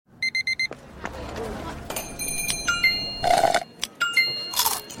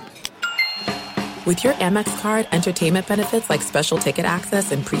With your Amex card, entertainment benefits like special ticket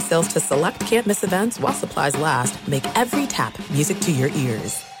access and pre-sales to select can't-miss events while supplies last make every tap music to your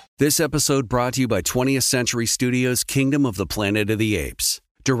ears. This episode brought to you by 20th Century Studios' Kingdom of the Planet of the Apes.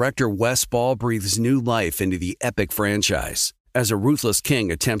 Director Wes Ball breathes new life into the epic franchise. As a ruthless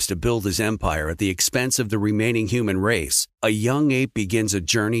king attempts to build his empire at the expense of the remaining human race, a young ape begins a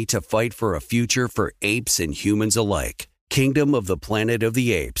journey to fight for a future for apes and humans alike. Kingdom of the Planet of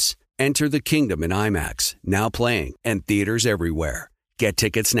the Apes. Enter the kingdom in IMAX, now playing, and theaters everywhere. Get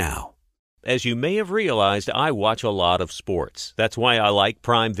tickets now. As you may have realized, I watch a lot of sports. That's why I like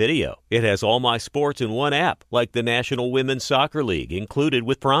Prime Video. It has all my sports in one app, like the National Women's Soccer League, included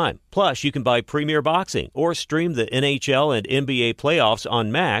with Prime. Plus, you can buy Premier Boxing or stream the NHL and NBA playoffs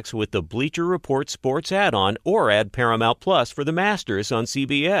on Max with the Bleacher Report Sports add-on, or add Paramount Plus for the Masters on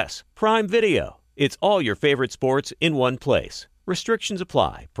CBS. Prime Video. It's all your favorite sports in one place. Restrictions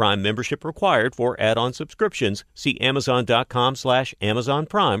apply. Prime membership required for add-on subscriptions. See Amazon.com/Amazon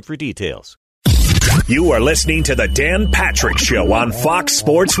Prime for details. You are listening to The Dan Patrick Show on Fox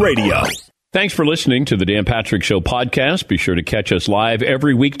Sports Radio. Thanks for listening to the Dan Patrick Show podcast. Be sure to catch us live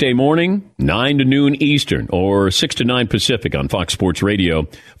every weekday morning, 9 to noon Eastern or 6 to 9 Pacific on Fox Sports Radio.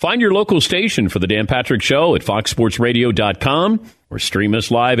 Find your local station for the Dan Patrick Show at foxsportsradio.com or stream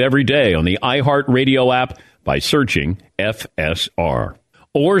us live every day on the iHeartRadio app by searching FSR.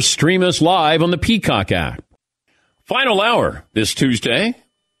 Or stream us live on the Peacock app. Final hour this Tuesday.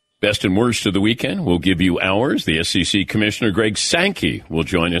 Best and worst of the weekend. We'll give you ours. The SEC Commissioner Greg Sankey will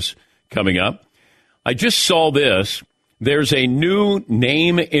join us coming up. I just saw this. There's a new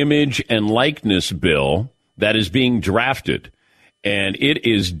name, image, and likeness bill that is being drafted, and it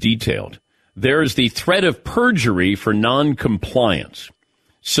is detailed. There is the threat of perjury for noncompliance.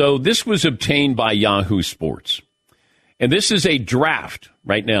 So this was obtained by Yahoo Sports. And this is a draft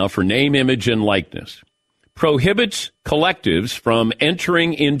right now for name, image, and likeness. Prohibits collectives from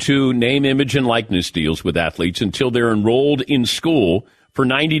entering into name, image, and likeness deals with athletes until they're enrolled in school for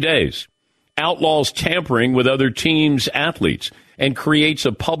 90 days. Outlaws tampering with other teams' athletes and creates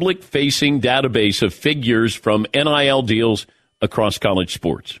a public-facing database of figures from NIL deals across college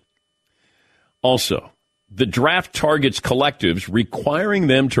sports. Also, the draft targets collectives, requiring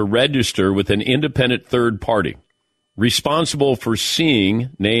them to register with an independent third party responsible for overseeing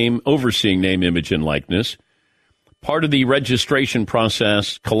name, image, and likeness. Part of the registration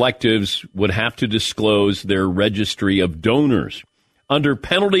process, collectives would have to disclose their registry of donors. Under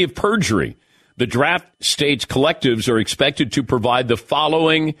penalty of perjury, the draft states collectives are expected to provide the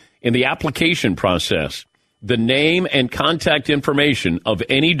following in the application process: the name and contact information of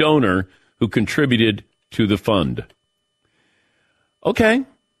any donor who contributed to the fund. Okay.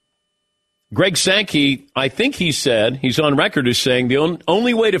 Greg Sankey, I think he said, he's on record as saying the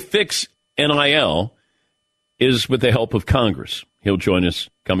only way to fix NIL is with the help of Congress. He'll join us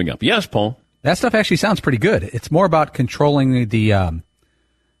coming up. Yes, Paul? That stuff actually sounds pretty good. It's more about controlling the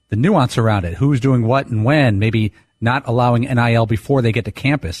nuance around it, who's doing what and when, maybe not allowing NIL before they get to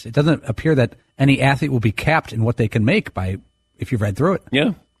campus. It doesn't appear that any athlete will be capped in what they can make if you've read through it.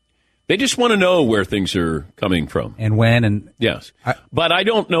 Yeah. They just want to know where things are coming from. And when. And yes. But I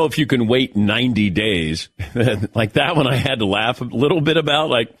don't know if you can wait 90 days. Like that one I had to laugh a little bit about.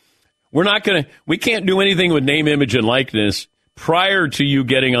 Like, we can't do anything with name, image, and likeness prior to you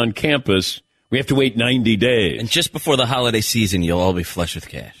getting on campus. We have to wait 90 days. And just before the holiday season, you'll all be flush with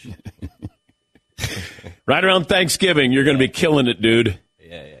cash. Right around Thanksgiving, you're going to be killing it, dude.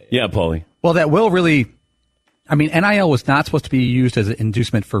 Yeah, Paulie. Well, that will really... NIL was not supposed to be used as an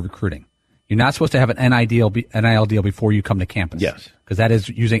inducement for recruiting. You're not supposed to have an NIL deal before you come to campus. Yes. Because that is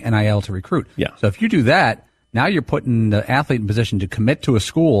using NIL to recruit. Yeah. So if you do that, now you're putting the athlete in position to commit to a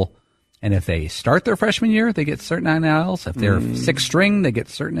school, and if they start their freshman year, they get certain NILs. If they're sixth string, they get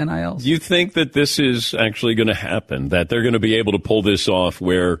certain NILs. You think that this is actually going to happen, that they're going to be able to pull this off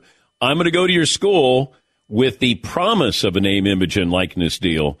where I'm going to go to your school with the promise of a name, image, and likeness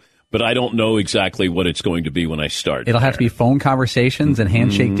deal, but I don't know exactly what it's going to be when I start. It'll have to be phone conversations and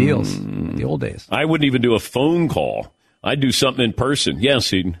handshake deals like the old days. I wouldn't even do a phone call. I'd do something in person.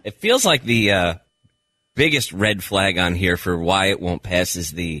 Yes, Eden. It feels like the biggest red flag on here for why it won't pass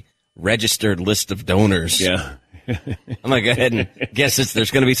is the registered list of donors. Yeah. I'm going to go ahead and guess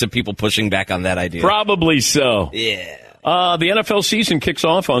there's going to be some people pushing back on that idea. Probably so. Yeah. The NFL season kicks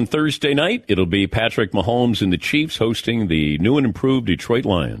off on Thursday night. It'll be Patrick Mahomes and the Chiefs hosting the new and improved Detroit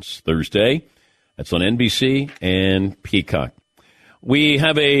Lions Thursday. That's on NBC and Peacock. We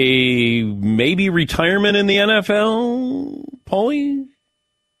have a maybe retirement in the NFL, Paulie?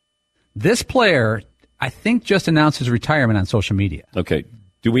 This player, I think, just announced his retirement on social media. Okay.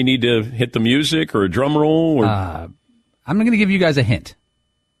 Do we need to hit the music or a drum roll? Or? I'm going to give you guys a hint.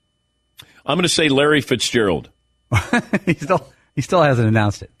 I'm going to say Larry Fitzgerald. He still hasn't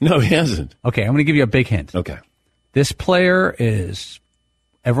announced it. No, he hasn't. Okay, I'm going to give you a big hint. Okay. This player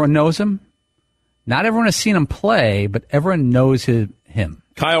everyone knows him. Not everyone has seen him play, but everyone knows him.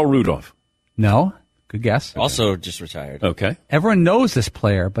 Kyle Rudolph. No. Good guess. Also just retired. Okay. Everyone knows this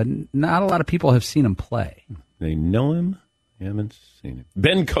player, but not a lot of people have seen him play. They know him. You haven't seen him.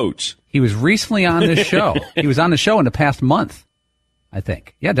 Ben Coates. He was recently on this show. He was on the show in the past month, I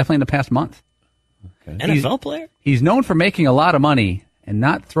think. Yeah, definitely in the past month. Okay. NFL player? He's known for making a lot of money and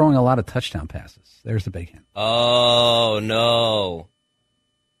not throwing a lot of touchdown passes. There's the big hint. Oh, no.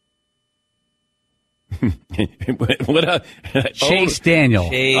 Chase Daniel.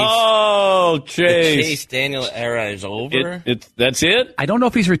 Chase. Oh, Chase. The Chase Daniel era is over. That's it? I don't know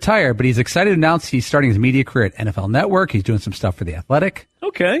if he's retired, but he's excited to announce he's starting his media career at NFL Network. He's doing some stuff for The Athletic.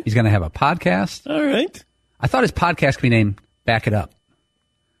 Okay. He's going to have a podcast. All right. I thought his podcast could be named Back It Up.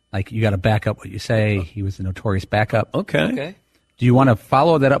 Like, you got to back up what you say. He was the notorious backup. Okay. Do you want to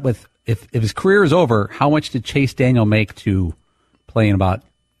follow that up with, if his career is over, how much did Chase Daniel make to play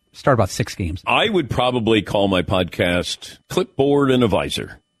start about 6 games? I would probably call my podcast Clipboard and a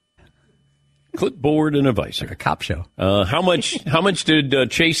Visor. Clipboard and a Visor. Like a cop show. How much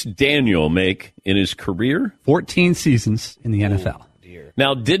did Chase Daniel make in his career? 14 seasons in the NFL. Dear.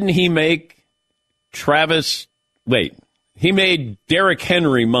 Now, didn't he make he made Derrick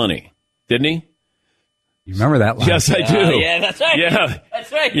Henry money, didn't he? You remember that line? Yes, I do. Yeah, that's right. Yeah.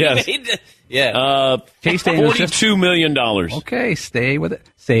 That's right. Yes. Chase Daniel $42 million. Okay, stay with it.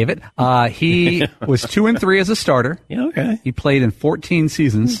 Save it. He was 2-3 as a starter. Yeah, okay. He played in 14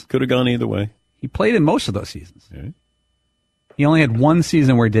 seasons. Could have gone either way. He played in most of those seasons. Okay. He only had one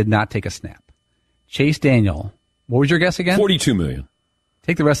season where he did not take a snap. Chase Daniel, what was your guess again? $42 million.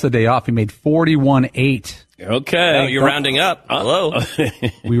 Take the rest of the day off. He made 41.8. Okay. Oh, you're rounding up. Hello.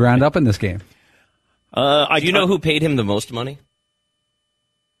 We round up in this game. Do you know who paid him the most money?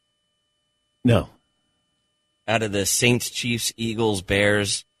 No. Out of the Saints, Chiefs, Eagles,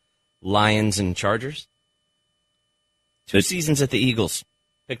 Bears, Lions, and Chargers? 2 seasons at the Eagles.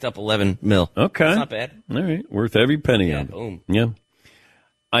 Picked up $11 million. Okay. That's not bad. All right. Worth every penny of it. Boom. Yeah.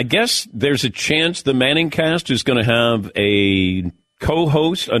 I guess there's a chance the Manning cast is going to have a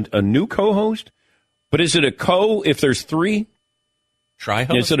co-host, a new co-host. But is it a if there's 3?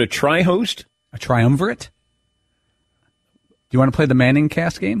 Tri-host? Is it a tri-host? A triumvirate? Do you want to play the Manning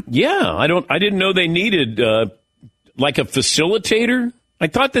cast game? Yeah. I didn't know they needed like a facilitator. I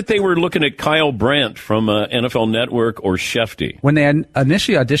thought that they were looking at Kyle Brandt from NFL Network or Shefty. When they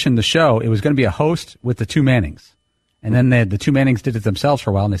initially auditioned the show, it was going to be a host with the 2 Mannings. And then the 2 Mannings did it themselves for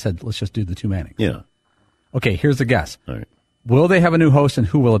a while, and they said, let's just do the 2 Mannings. Yeah. Okay, here's the guess. All right. Will they have a new host, and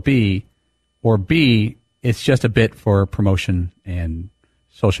who will it be? Or B, it's just a bit for promotion and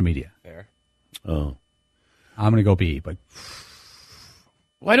social media. Fair. Oh. I'm going to go B, but...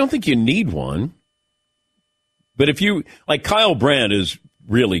 Well, I don't think you need one. But if you... Like, Kyle Brandt is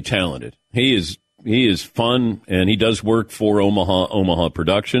really talented. He is fun, and he does work for Omaha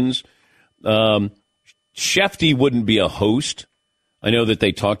Productions. Shefty wouldn't be a host. I know that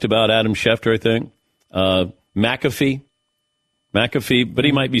they talked about Adam Schefter, I think. McAfee, but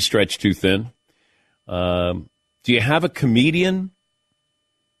he might be stretched too thin. Do you have a comedian?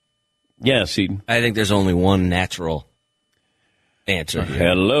 Yes. I think there's only one natural answer here.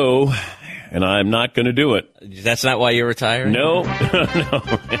 Hello, and I'm not going to do it. That's not why you're retiring? No.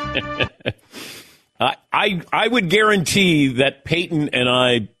 No. I would guarantee that Peyton and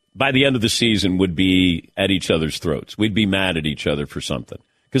I, by the end of the season, would be at each other's throats. We'd be mad at each other for something.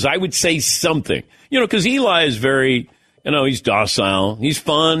 Because I would say something. Because Eli is very, he's docile. He's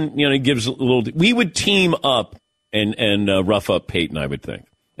fun. He gives a little... We would team up and rough up Peyton, I would think.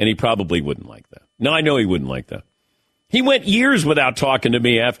 And he probably wouldn't like that. No, I know he wouldn't like that. He went years without talking to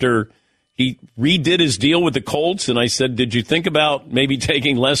me after he redid his deal with the Colts, and I said, did you think about maybe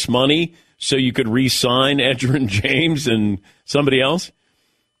taking less money so you could re-sign Edgerrin James and somebody else?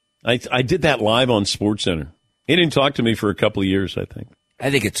 I did that live on SportsCenter. He didn't talk to me for a couple of years, I think. I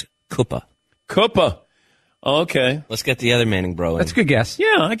think it's Koopa. Koopa. Okay. Let's get the other Manning bro in. That's a good guess.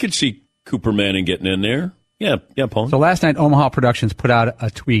 Yeah, I could see Cooper Manning getting in there. Yeah, Paul. So last night, Omaha Productions put out a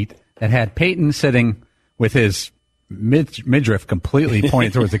tweet that had Peyton sitting with his midriff completely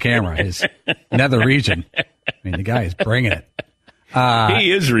pointed towards the camera, his nether region. I mean, the guy is bringing it.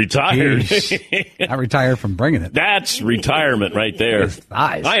 He is retired. Not retired from bringing it. That's retirement right there. His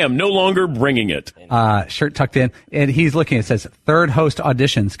thighs. I am no longer bringing it. Shirt tucked in. And he's looking, it says, third host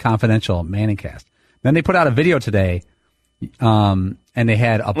auditions, confidential, Manningcast. Then they put out a video today And they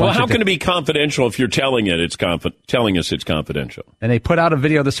had a bunch Well, how can it be confidential if you're telling us it's confidential? And they put out a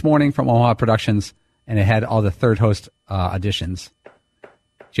video this morning from Omaha Productions, and it had all the third host auditions.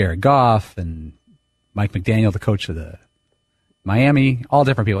 Jared Goff and Mike McDaniel, the coach of the Miami, all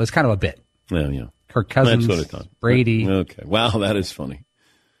different people. It's kind of a bit. Yeah. Kirk Cousins, that's what I thought. Brady. Okay. Wow, that is funny.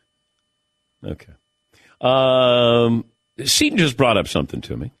 Okay. Seton just brought up something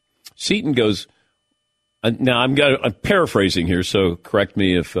to me. Seton goes, now I'm paraphrasing here, so correct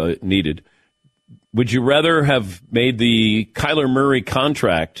me if needed. Would you rather have made the Kyler Murray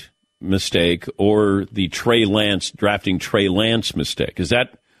contract mistake or the drafting Trey Lance mistake? Is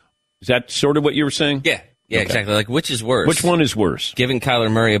that sort of what you were saying? Yeah, okay. Exactly. Like, which is worse? Which one is worse? Giving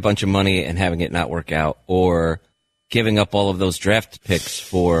Kyler Murray a bunch of money and having it not work out, or giving up all of those draft picks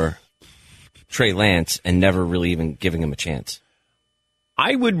for Trey Lance and never really even giving him a chance?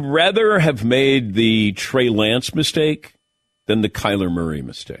 I would rather have made the Trey Lance mistake than the Kyler Murray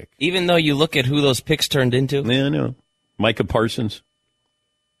mistake. Even though you look at who those picks turned into? Yeah, I know. Micah Parsons.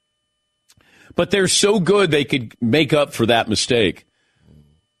 But they're so good they could make up for that mistake.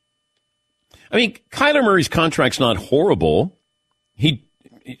 I mean, Kyler Murray's contract's not horrible.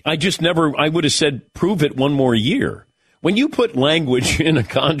 I would have said, prove it one more year. When you put language in a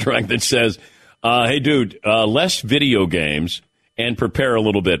contract that says, hey, dude, less video games and prepare a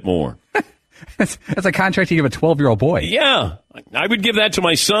little bit more. That's a contract you give a 12-year-old boy. Yeah, I would give that to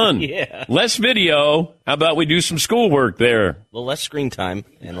my son. Yeah. Less video. How about we do some schoolwork there? A little less screen time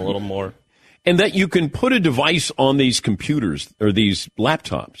and a little more. And that you can put a device on these computers or these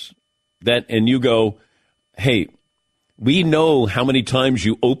laptops and you go, hey, we know how many times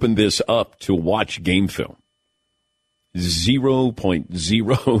you open this up to watch game film.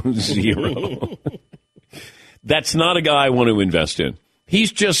 0.00. That's not a guy I want to invest in.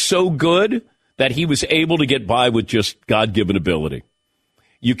 He's just so good that he was able to get by with just God-given ability.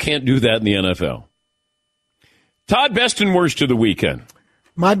 You can't do that in the NFL. Todd, best and worst of the weekend.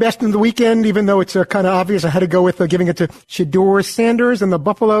 My best in the weekend, even though it's kind of obvious, I had to go with giving it to Shedeur Sanders and the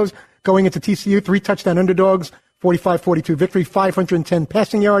Buffaloes, going into TCU, 3-touchdown underdogs, 45-42 victory, 510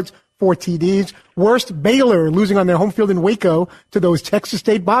 passing yards, 4 TDs. Worst, Baylor losing on their home field in Waco to those Texas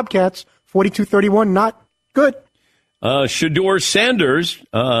State Bobcats, 42-31, not good. Shedeur Sanders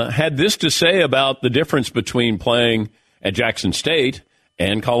had this to say about the difference between playing at Jackson State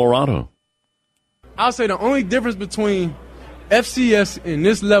and Colorado. I'll say the only difference between FCS and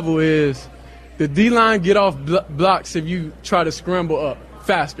this level is the D-line get off blocks if you try to scramble up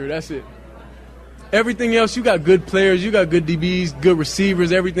faster. That's it. Everything else, you got good players, you got good DBs, good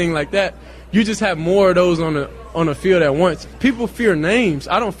receivers, everything like that. You just have more of those on the field at once. People fear names.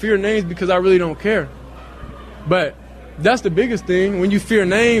 I don't fear names because I really don't care. But that's the biggest thing. When you fear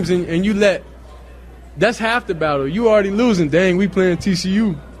names and you that's half the battle. You already losing. Dang, we playing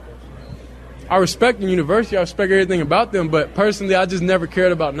TCU. I respect the university. I respect everything about them. But personally, I just never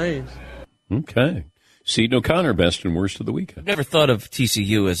cared about names. Okay. Seton O'Connor, best and worst of the weekend. I've never thought of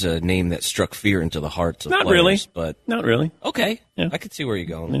TCU as a name that struck fear into the hearts of Not players. Really. But Not really. Okay. Yeah. I could see where you're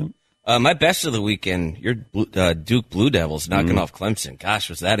going. Yeah. My best of the weekend, your Duke Blue Devils knocking off Clemson. Gosh,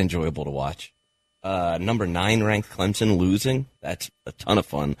 was that enjoyable to watch. Number 9 ranked Clemson losing. That's a ton of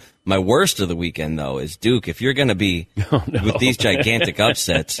fun. My worst of the weekend, though, is Duke. If you're going to be with these gigantic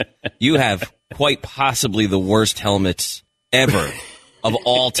upsets, you have quite possibly the worst helmets ever of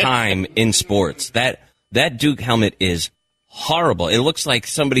all time in sports. That Duke helmet is horrible. It looks like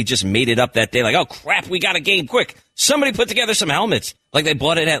somebody just made it up that day. Like, oh, crap, we got a game. Quick. Somebody put together some helmets. Like they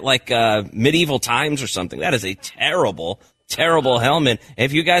bought it at medieval times or something. That is a terrible helmet.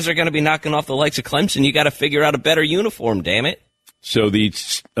 If you guys are going to be knocking off the likes of Clemson, you got to figure out a better uniform, damn it. So the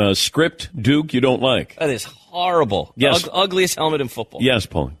script Duke you don't like? That is horrible. Yes. The ugliest helmet in football. Yes,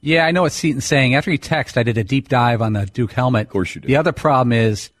 Paul. Yeah, I know what Seton's saying. After you text, I did a deep dive on the Duke helmet. Of course you did. The other problem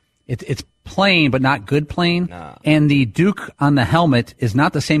is it's plain, but not good plain. Nah. And the Duke on the helmet is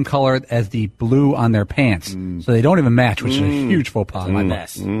not the same color as the blue on their pants. So they don't even match, which is a huge faux pas. What a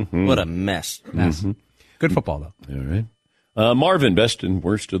mess. What a mess. Good football, though. All right. Marvin, best and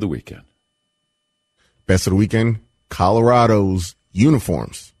worst of the weekend. Best of the weekend, Colorado's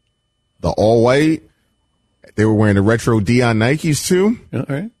uniforms. The all-white, they were wearing the retro Dion Nikes, too. All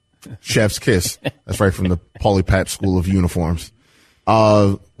right. Chef's kiss. That's right from the Pauly Pap School of Uniforms.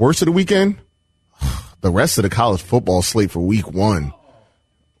 Worst of the weekend, the rest of the college football slate for week 1.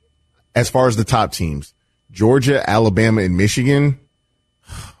 As far as the top teams, Georgia, Alabama, and Michigan,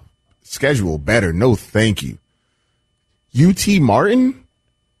 schedule better. No, thank you. UT Martin,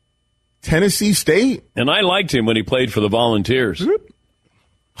 Tennessee State. And I liked him when he played for the Volunteers.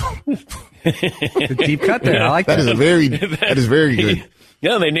 The deep cut there. I like that. That is very good.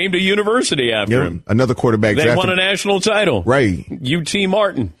 Yeah, they named a university after him. Another quarterback They drafted. won a national title. Right. UT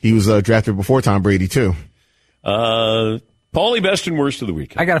Martin. He was drafted before Tom Brady, too. Paulie, best and worst of the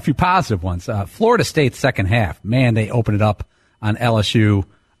weekend. I got a few positive ones. Florida State's second half. Man, they opened it up on LSU.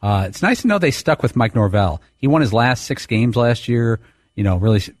 It's nice to know they stuck with Mike Norvell. He won his last 6 games last year,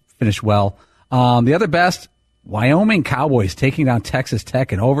 really finished well. The other best, Wyoming Cowboys taking down Texas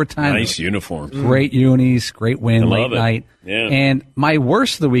Tech in overtime. Nice uniforms. Great unis, great win, late night. Yeah. And my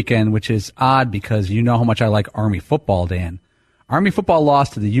worst of the weekend, which is odd because you know how much I like Army football, Dan. Army football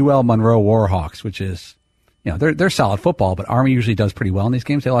lost to the UL Monroe Warhawks, which is, they're solid football, but Army usually does pretty well in these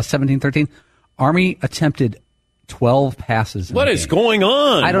games. They lost 17-13. Army attempted 12 passes. What is going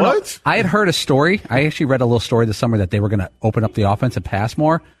on? I don't know. I had heard a story. I actually read a little story this summer that they were going to open up the offense and pass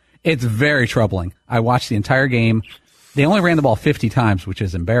more. It's very troubling. I watched the entire game. They only ran the ball 50 times, which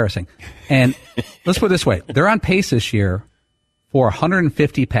is embarrassing. And let's put it this way. They're on pace this year for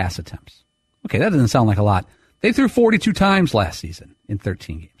 150 pass attempts. Okay, that doesn't sound like a lot. They threw 42 times last season in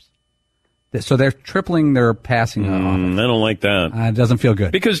 13 games. So they're tripling their passing offense. I don't like that. It doesn't feel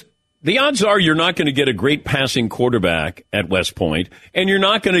good. Because the odds are you're not going to get a great passing quarterback at West Point, and you're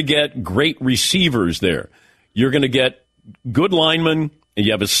not going to get great receivers there. You're going to get good linemen.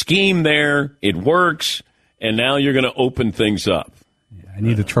 You have a scheme there. It works. And now you're going to open things up. Yeah, I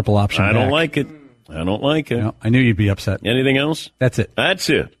need the triple option. I don't like it. I don't like it. No, I knew you'd be upset. Anything else? That's it. That's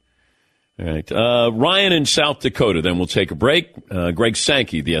it. All right. Ryan in South Dakota. Then we'll take a break. Greg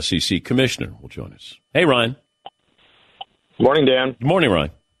Sankey, the SEC commissioner, will join us. Hey, Ryan. Good morning, Dan. Good morning,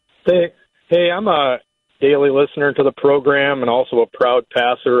 Ryan. Hey, I'm a daily listener to the program and also a proud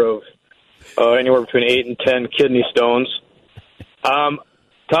passer of anywhere between 8 and 10 kidney stones.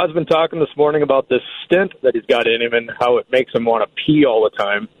 Todd's been talking this morning about this stent that he's got in him and how it makes him want to pee all the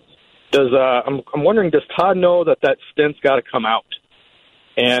time. I'm wondering, does Todd know that stent's got to come out?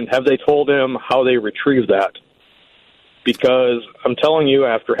 And have they told him how they retrieve that? Because I'm telling you,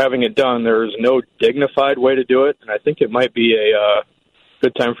 after having it done, there's no dignified way to do it, and I think it might be a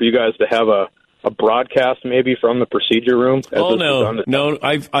good time for you guys to have a broadcast maybe from the procedure room. No,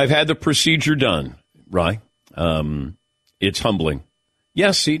 I've had the procedure done, Ryan. It's humbling.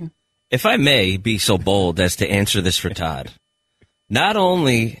 Yes, Seton. If I may be so bold as to answer this for Todd, not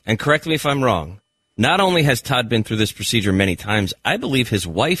only, and correct me if I'm wrong, not only has Todd been through this procedure many times, I believe his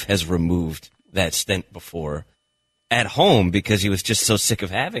wife has removed that stent before at home because he was just so sick of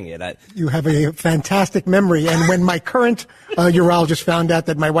having it. You have a fantastic memory. And when my current urologist found out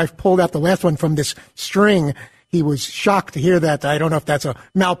that my wife pulled out the last one from this string, he was shocked to hear that. I don't know if that's a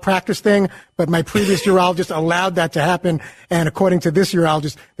malpractice thing, but my previous urologist allowed that to happen. And according to this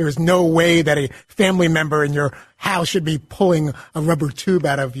urologist, there is no way that a family member in your house should be pulling a rubber tube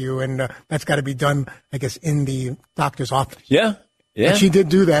out of you. And that's got to be done, I guess, in the doctor's office. Yeah. And she did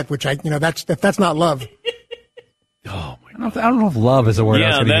do that, which that's not love. Oh, my I don't know if love is a word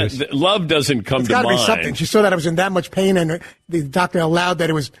I was going to use. Love doesn't come to mind. It's got to be something. She saw that I was in that much pain, and the doctor allowed that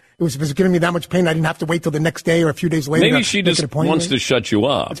it was giving me that much pain. I didn't have to wait till the next day or a few days later. Maybe she just wants to shut you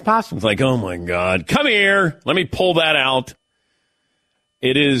up. It's possible. It's like, oh, my God, come here. Let me pull that out.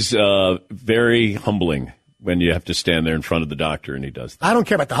 It is very humbling when you have to stand there in front of the doctor and he does that. I don't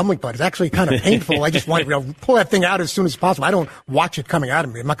care about the humbling part. It's actually kind of painful. I just want to pull that thing out as soon as possible. I don't watch it coming out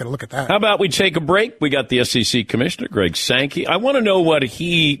of me. I'm not going to look at that. How about we take a break? We got the SEC commissioner, Greg Sankey. I want to know what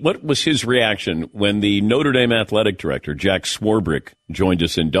was his reaction when the Notre Dame athletic director, Jack Swarbrick, joined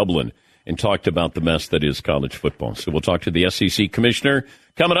us in Dublin and talked about the mess that is college football. So we'll talk to the SEC commissioner.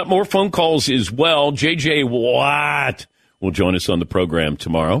 Coming up, more phone calls as well. J.J. Watt will join us on the program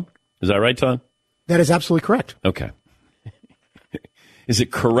tomorrow. Is that right, Todd? That is absolutely correct. Okay. Is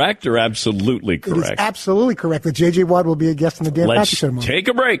it correct or absolutely correct? It is absolutely correct that J.J. Watt will be a guest on the Dan Patrick Show tomorrow. Take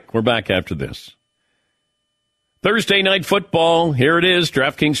a break. We're back after this. Thursday night football. Here it is.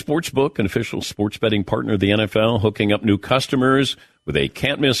 DraftKings Sportsbook, an official sports betting partner of the NFL, hooking up new customers with a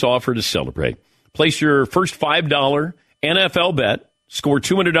can't-miss offer to celebrate. Place your first $5 NFL bet. Score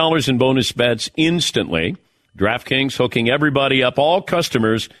 $200 in bonus bets instantly. DraftKings hooking everybody up. All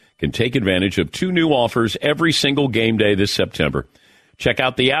customers can take advantage of 2 new offers every single game day this September. Check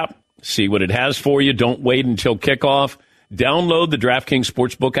out the app, see what it has for you. Don't wait until kickoff. Download the DraftKings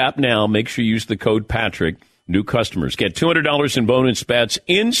Sportsbook app now. Make sure you use the code Patrick. New customers get $200 in bonus bets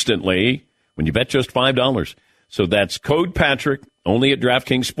instantly when you bet just $5. So that's code Patrick, only at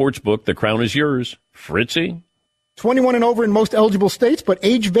DraftKings Sportsbook. The crown is yours. Fritzy? 21 and over in most eligible states, but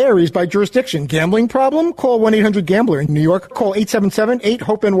age varies by jurisdiction. Gambling problem? Call 1-800-GAMBLER. In New York, call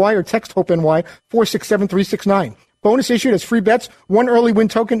 877-8-HOPE-NY or text HOPE-NY 467-369. Bonus issued as free bets. One early win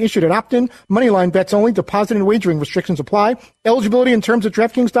token issued at opt-in. Moneyline bets only. Deposit and wagering restrictions apply. Eligibility and terms at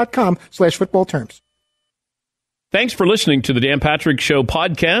DraftKings.com/football terms. Thanks for listening to the Dan Patrick Show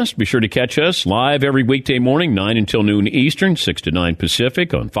podcast. Be sure to catch us live every weekday morning, 9 until noon Eastern, 6 to 9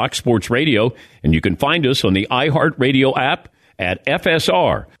 Pacific on Fox Sports Radio. And you can find us on the iHeartRadio app at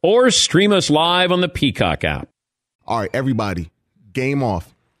FSR or stream us live on the Peacock app. All right, everybody, game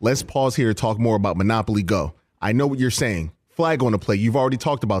off. Let's pause here to talk more about Monopoly Go. I know what you're saying. Flag on the play. You've already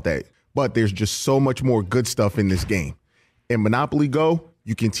talked about that. But there's just so much more good stuff in this game. In Monopoly Go,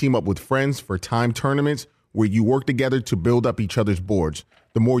 you can team up with friends for time tournaments where you work together to build up each other's boards.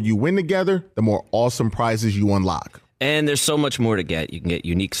 The more you win together, the more awesome prizes you unlock. And there's so much more to get. You can get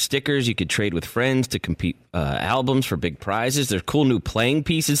unique stickers. You could trade with friends to compete albums for big prizes. There's cool new playing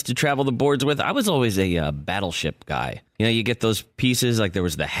pieces to travel the boards with. I was always a Battleship guy. You know, you get those pieces, like there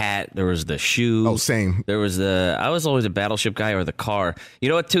was the hat, there was the shoe. Oh, same. I was always a Battleship guy, or the car. You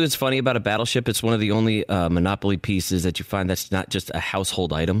know what, too, is funny about a Battleship? It's one of the only Monopoly pieces that you find that's not just a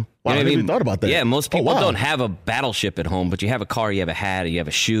household item. Wow, You know I what never even thought about that. Yeah, most people Oh, wow. don't have a Battleship at home, but you have a car, you have a hat, you have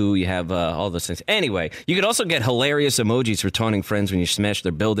a shoe, you have all those things. Anyway, you could also get hilarious emojis for taunting friends when you smash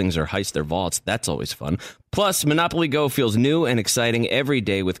their buildings or heist their vaults. That's always fun. Plus, Monopoly Go feels new and exciting every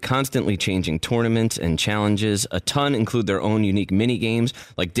day with constantly changing tournaments and challenges. A ton include their own unique mini games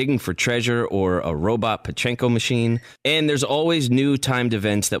like digging for treasure or a robot Pachinko machine. And there's always new timed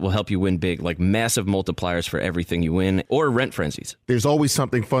events that will help you win big, like massive multipliers for everything you win or rent frenzies. There's always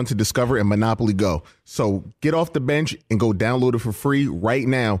something fun to discover in Monopoly Go. So get off the bench and go download it for free right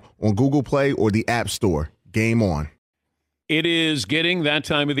now on Google Play or the App Store. Game on. It is getting that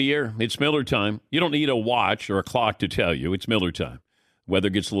time of the year. It's Miller time. You don't need a watch or a clock to tell you. It's Miller time. Weather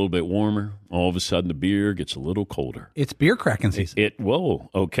gets a little bit warmer. All of a sudden, the beer gets a little colder. It's beer cracking season. Whoa,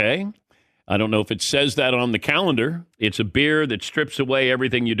 okay. I don't know if it says that on the calendar. It's a beer that strips away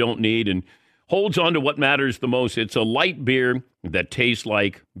everything you don't need and holds on to what matters the most. It's a light beer that tastes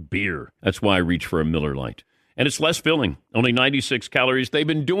like beer. That's why I reach for a Miller Lite. And it's less filling, only 96 calories. They've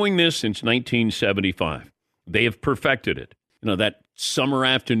been doing this since 1975. They have perfected it. You know, that summer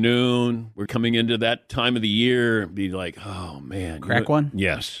afternoon, we're coming into that time of the year, be like, oh, man. Crack one?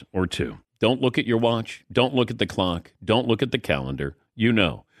 Yes, or two. Don't look at your watch. Don't look at the clock. Don't look at the calendar. You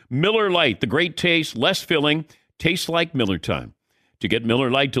know. Miller Lite, the great taste, less filling, tastes like Miller time. To get Miller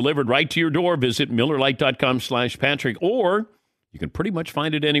Lite delivered right to your door, visit MillerLite.com/Patrick, or you can pretty much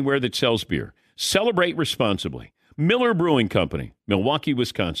find it anywhere that sells beer. Celebrate responsibly. Miller Brewing Company, Milwaukee,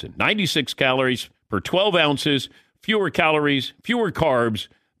 Wisconsin. 96 calories per 12 ounces. Fewer calories, fewer carbs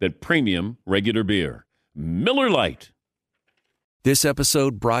than premium regular beer. Miller Lite. This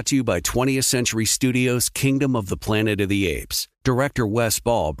episode brought to you by 20th Century Studios' Kingdom of the Planet of the Apes. Director Wes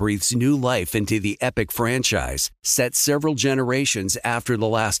Ball breathes new life into the epic franchise, set several generations after the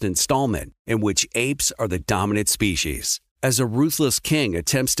last installment, in which apes are the dominant species. As a ruthless king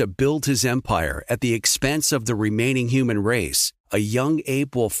attempts to build his empire at the expense of the remaining human race, a young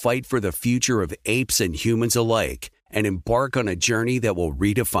ape will fight for the future of apes and humans alike and embark on a journey that will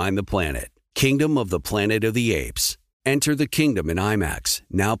redefine the planet. Kingdom of the Planet of the Apes. Enter the kingdom in IMAX,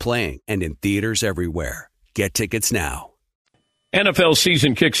 now playing and in theaters everywhere. Get tickets now. NFL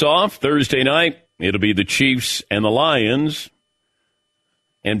season kicks off Thursday night. It'll be the Chiefs and the Lions.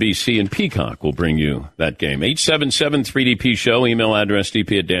 NBC and Peacock will bring you that game. 877-3DP Show. Email address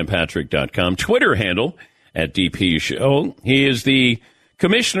dp@danpatrick.com. Twitter handle @DP Show. He is the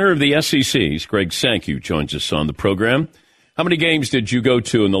commissioner of the SEC. Greg Sankey joins us on the program. How many games did you go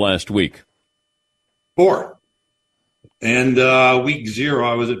to in the last week? 4. And week 0,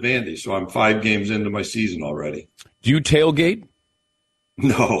 I was at Vandy, so I'm 5 games into my season already. Do you tailgate?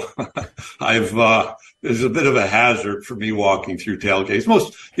 No, there's a bit of a hazard for me walking through tailgates.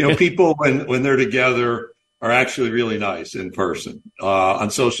 Most, people when they're together are actually really nice in person. On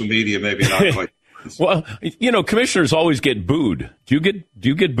social media, maybe not quite. Well, commissioners always get booed. Do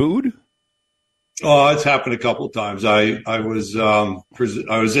you get booed? Oh, it's happened a couple of times. I was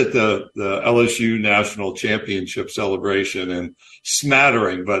at the LSU National Championship celebration and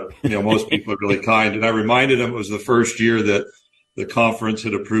smattering, but most people are really kind. And I reminded them it was the first year that the conference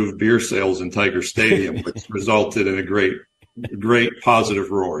had approved beer sales in Tiger Stadium, which resulted in a great positive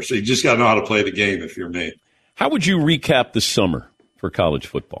roar. So you just got to know how to play the game if you're me. How would you recap the summer for college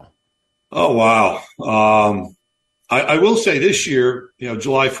football? Oh, wow. I will say this year,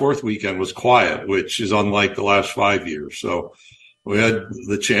 July 4th weekend was quiet, which is unlike the last 5 years. So we had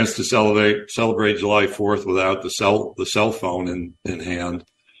the chance to celebrate July 4th without the cell phone in hand.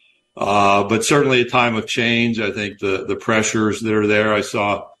 But certainly a time of change. I think the pressures that are there. I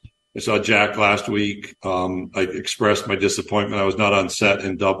saw I saw Jack last week. I expressed my disappointment. I was not on set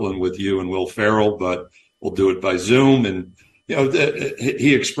in Dublin with you and Will Ferrell, but we'll do it by Zoom. And,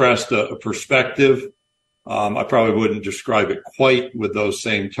 he expressed a perspective. I probably wouldn't describe it quite with those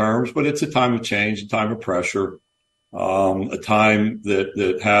same terms, but it's a time of change, a time of pressure, a time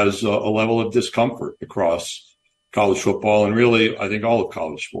that has a level of discomfort across college football and really, I think, all of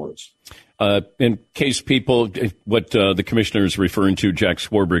college sports. In case people, what the commissioner is referring to, Jack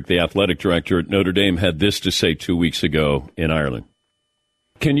Swarbrick, the athletic director at Notre Dame, had this to say 2 weeks ago in Ireland.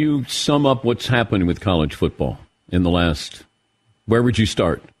 Can you sum up what's happening with college football in the last, where would you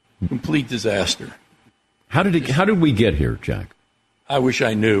start? Complete disaster. How did we get here, Jack? I wish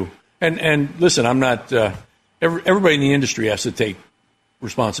I knew. And listen, I'm not, everybody in the industry has to take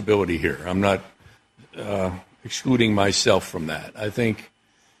responsibility here. I'm not excluding myself from that. I think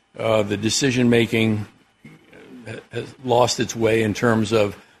the decision-making has lost its way in terms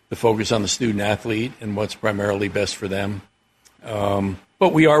of the focus on the student-athlete and what's primarily best for them.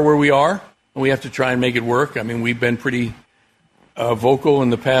 But we are where we are, and we have to try and make it work. I mean, we've been pretty vocal in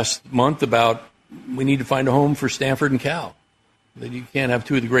the past month about we need to find a home for Stanford and Cal. That you can't have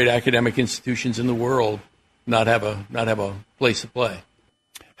two of the great academic institutions in the world not have a place to play.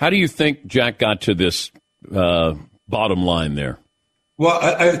 How do you think Jack got to this bottom line there? Well,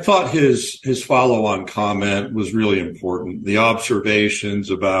 I thought his follow-on comment was really important. The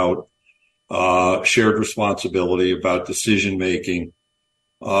observations about shared responsibility, about decision-making.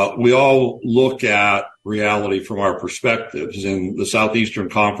 We all look at reality from our perspectives, and the Southeastern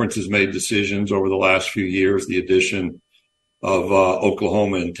Conference has made decisions over the last few years, the addition of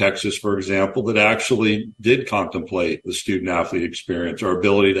Oklahoma and Texas, for example, that actually did contemplate the student-athlete experience, our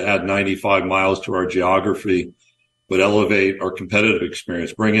ability to add 95 miles to our geography, but elevate our competitive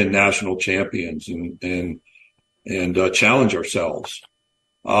experience, bring in national champions and challenge ourselves.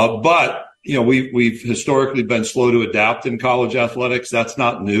 But we've historically been slow to adapt in college athletics. That's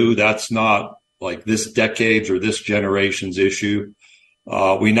not new. That's not like this decade's or this generation's issue.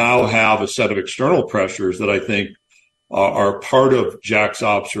 We now have a set of external pressures that I think are part of Jack's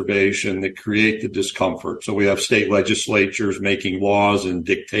observation that create the discomfort. So we have state legislatures making laws and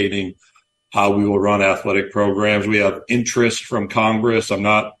dictating how we will run athletic programs. We have interest from Congress. I'm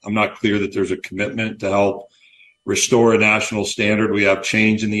not clear that there's a commitment to help restore a national standard. We have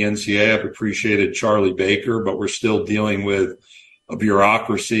change in the NCAA. I've appreciated Charlie Baker, but we're still dealing with a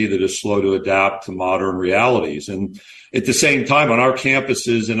bureaucracy that is slow to adapt to modern realities. And at the same time, on our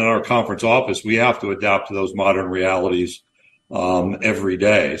campuses and in our conference office, we have to adapt to those modern realities every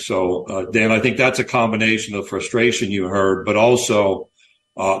day. So, Dan, I think that's a combination of frustration you heard, but also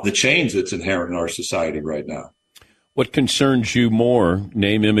the change that's inherent in our society right now. What concerns you more,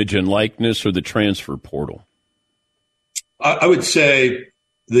 name, image, and likeness, or the transfer portal? I would say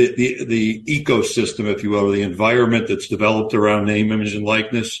the ecosystem, if you will, or the environment that's developed around name, image, and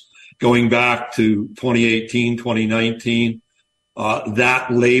likeness, going back to 2018, 2019, that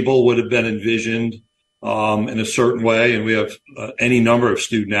label would have been envisioned in a certain way. And we have any number of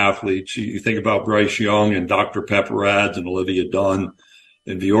student athletes. You think about Bryce Young and Dr. Pepper ads and Olivia Dunn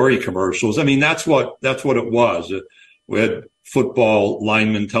and Viore commercials. I mean, that's what it was. We had football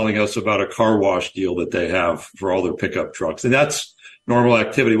linemen telling us about a car wash deal that they have for all their pickup trucks. And that's normal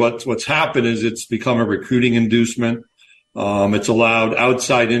activity. What's happened is it's become a recruiting inducement. It's allowed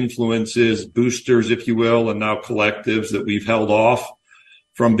outside influences, boosters, if you will, and now collectives that we've held off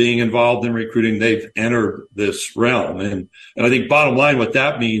from being involved in recruiting. They've entered this realm. And I think bottom line, what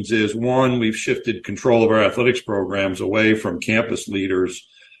that means is, one, we've shifted control of our athletics programs away from campus leaders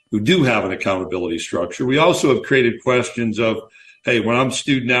who do have an accountability structure. We also have created questions of, hey, when I'm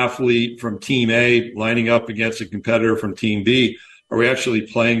student athlete from team A lining up against a competitor from team B, are we actually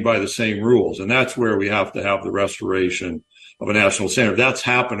playing by the same rules? And that's where we have to have the restoration of a national standard. That's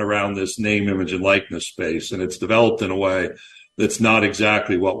happened around this name, image, and likeness space, and it's developed in a way that's not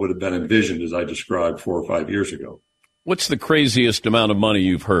exactly what would have been envisioned, as I described 4 or 5 years ago. What's the craziest amount of money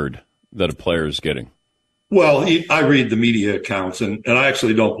you've heard that a player is getting? Well, I read the media accounts, and I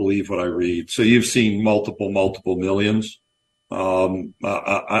actually don't believe what I read. So you've seen multiple millions.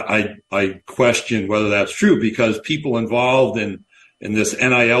 I question whether that's true, because people involved in this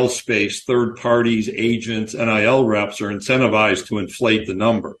NIL space, third parties, agents, NIL reps, are incentivized to inflate the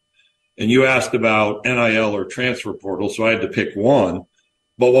number. And you asked about NIL or transfer portal, so I had to pick one.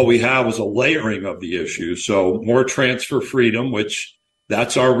 But what we have is a layering of the issue. So more transfer freedom, which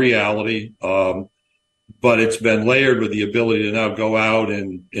that's our reality. But it's been layered with the ability to now go out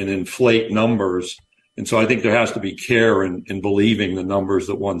and inflate numbers. And so I think there has to be care in believing the numbers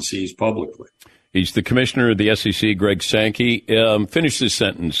that one sees publicly. He's the commissioner of the SEC, Greg Sankey. Finish this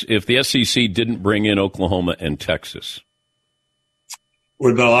sentence. If the SEC didn't bring in Oklahoma and Texas, would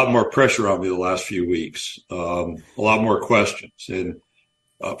have been a lot more pressure on me the last few weeks, a lot more questions. And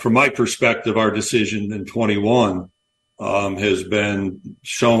from my perspective, our decision in 21 has been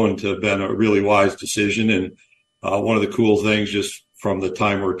shown to have been a really wise decision. And one of the cool things just from the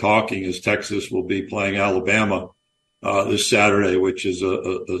time we're talking is Texas will be playing Alabama this Saturday, which is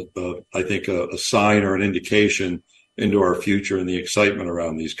I think a sign or an indication into our future and the excitement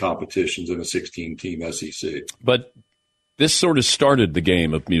around these competitions in a 16-team SEC. But this sort of started the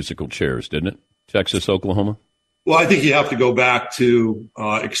game of musical chairs, didn't it? Texas, Oklahoma? Well, I think you have to go back to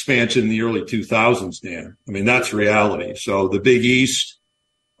expansion in the early 2000s, Dan. I mean, that's reality. So the Big East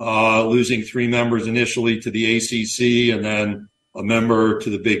losing 3 members initially to the ACC and then a member to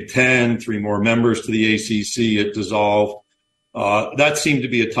the Big Ten, 3 more members to the ACC, it dissolved. That seemed to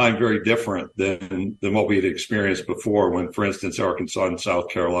be a time very different than what we had experienced before when, for instance, Arkansas and South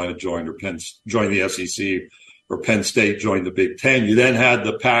Carolina joined the SEC or Penn State joined the Big Ten. You then had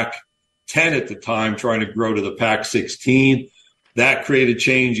the Pac-10 at the time trying to grow to the Pac-16. That created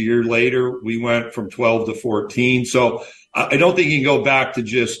change a year later. We went from 12 to 14. So I don't think you can go back to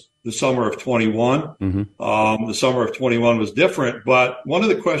just the summer of 21. Mm-hmm. The summer of 21 was different. But one of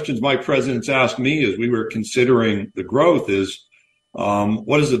the questions my presidents asked me as we were considering the growth is,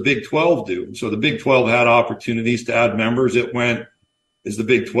 what does the Big 12 do? And so the Big 12 had opportunities to add members. It went as the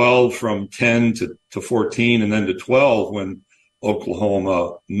Big 12 from 10 to 14 and then to 12 when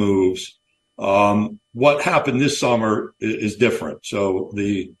Oklahoma moves. What happened this summer is different. So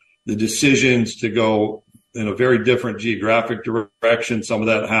the decisions to go in a very different geographic direction, some of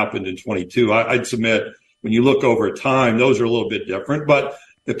that happened in 22. I'd submit when you look over time, those are a little bit different. But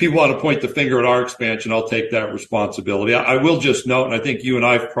if people want to point the finger at our expansion, I'll take that responsibility. I will just note, and I think you and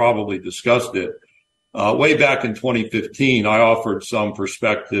I have probably discussed it, way back in 2015, I offered some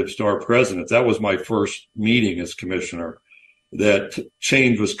perspectives to our presidents. That was my first meeting as commissioner, that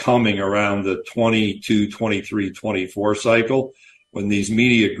change was coming around the 22, 23, 24 cycle when these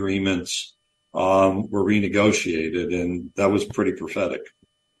media agreements were renegotiated, and that was pretty prophetic.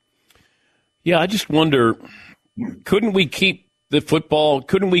 Yeah, I just wonder, couldn't we keep the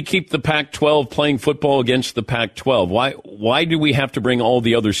Pac-12 playing football against the Pac-12? Why do we have to bring all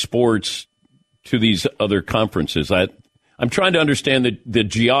the other sports to these other conferences? I'm trying to understand the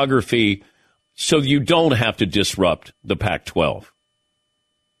geography so you don't have to disrupt the Pac-12.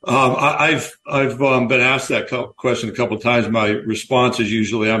 I've been asked that question a couple of times. My response is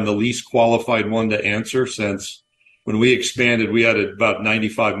usually I'm the least qualified one to answer, since when we expanded, we had about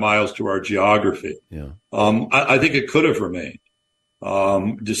 95 miles to our geography. Yeah. I think it could have remained.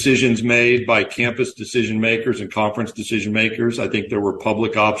 Decisions made by campus decision makers and conference decision makers. I think there were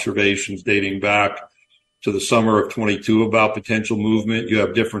public observations dating back to the summer of 22 about potential movement. You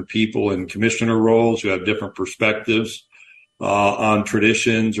have different people in commissioner roles. You have different perspectives on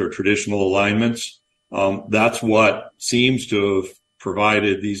traditions or traditional alignments. That's what seems to have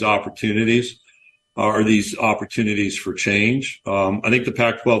provided these opportunities for change. I think the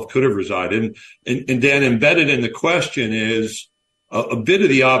Pac-12 could have resided. And Dan, embedded in the question is a bit of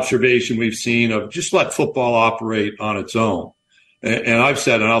the observation we've seen of just let football operate on its own. And I've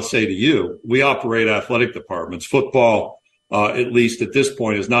said, and I'll say to you, we operate athletic departments. Football, at least at this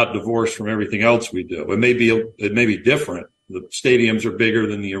point, is not divorced from everything else we do. It may be different. The stadiums are bigger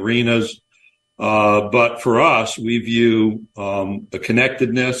than the arenas. But for us, we view the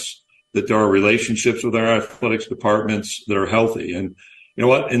connectedness, that there are relationships with our athletics departments that are healthy. And you know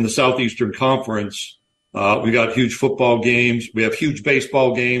what? In the Southeastern Conference, we got huge football games. We have huge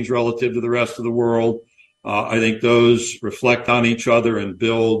baseball games relative to the rest of the world. I think those reflect on each other and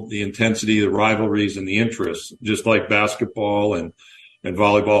build the intensity, the rivalries, and the interests, just like basketball and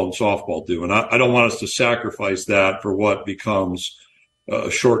volleyball and softball do. And I don't want us to sacrifice that for what becomes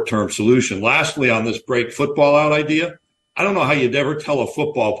a short-term solution. Lastly, on this break football out idea, I don't know how you'd ever tell a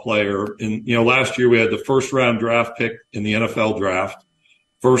football player. Last year we had the first-round draft pick in the NFL draft,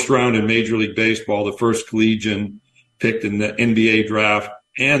 first round in Major League Baseball, the first collegian picked in the NBA draft,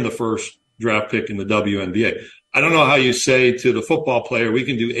 and the first draft pick in the WNBA. I don't know how you say to the football player, we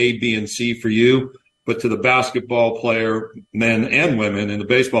can do A, B, and C for you, but to the basketball player, men and women, and the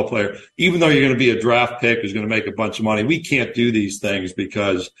baseball player, even though you're going to be a draft pick who's going to make a bunch of money, we can't do these things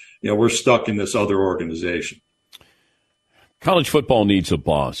because we're stuck in this other organization. College football needs a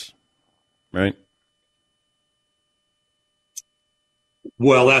boss, right?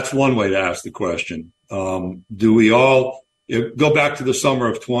 Well, that's one way to ask the question. Do we all? Go back to the summer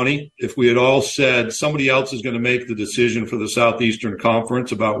of 20. If we had all said somebody else is going to make the decision for the Southeastern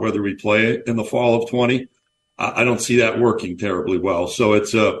Conference about whether we play in the fall of 20, I don't see that working terribly well. So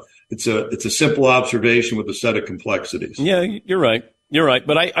it's a simple observation with a set of complexities. Yeah, you're right. You're right.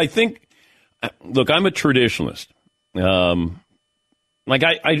 But I think, look, I'm a traditionalist. Like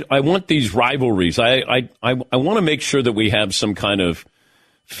I want these rivalries. I want to make sure that we have some kind of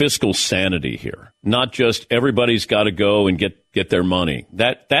fiscal sanity here, not just everybody's got to go and get their money.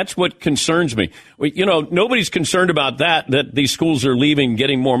 That's what concerns me. You know, nobody's concerned about that these schools are leaving,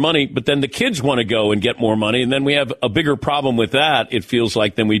 getting more money, but then the kids want to go and get more money, and then we have a bigger problem with that, it feels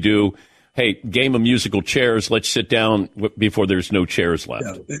like, than we do, hey, game of musical chairs, let's sit down before there's no chairs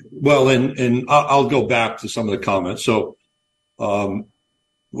left. Yeah. Well, and I'll go back to some of the comments. So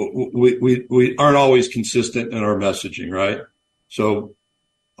we aren't always consistent in our messaging, right? So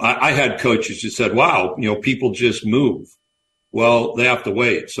I had coaches who said, wow, people just move. Well, they have to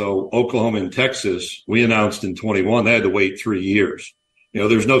wait. So Oklahoma and Texas, we announced in 21, they had to wait 3 years.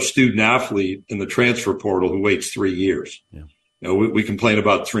 There's no student athlete in the transfer portal who waits 3 years. Yeah. We complain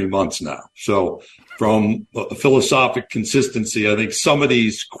about 3 months now. So from a philosophic consistency, I think some of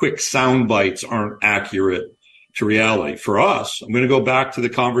these quick sound bites aren't accurate to reality. For us, I'm going to go back to the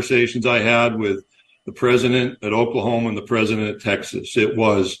conversations I had with the president at Oklahoma and the president at Texas. It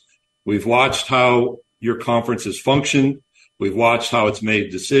was, we've watched how your conference has functioned. We've watched how it's made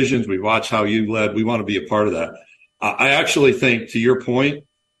decisions. We've watched how you led. We want to be a part of that. I actually think, to your point,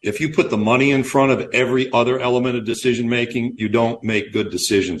 if you put the money in front of every other element of decision making, you don't make good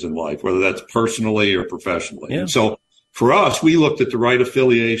decisions in life, whether that's personally or professionally. Yeah. And so for us, we looked at the right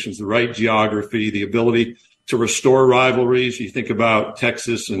affiliations, the right geography, the ability to restore rivalries. You think about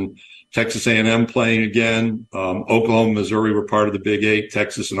Texas and Texas A&M playing again. Oklahoma, Missouri were part of the Big Eight.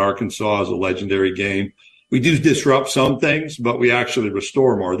 Texas and Arkansas is a legendary game. We do disrupt some things, but we actually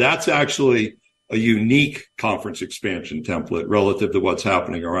restore more. That's actually a unique conference expansion template relative to what's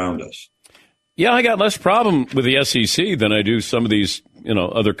happening around us. Yeah, I got less problem with the SEC than I do some of these,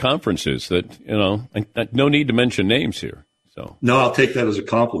 other conferences that, no need to mention names here. So no, I'll take that as a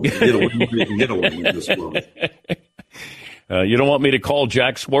compliment. You can get a win in this world. You don't want me to call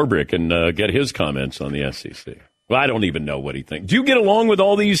Jack Swarbrick and get his comments on the SEC. Well, I don't even know what he thinks. Do you get along with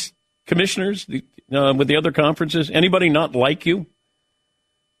all these commissioners, with the other conferences? Anybody not like you?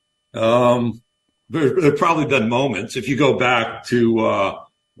 There have probably been moments. If you go back to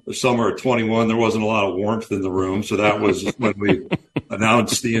the summer of 21, there wasn't a lot of warmth in the room. So that was when we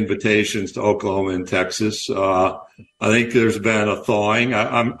announced the invitations to Oklahoma and Texas. I think there's been a thawing.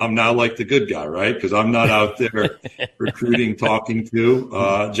 I'm now like the good guy, right? Because I'm not out there recruiting, talking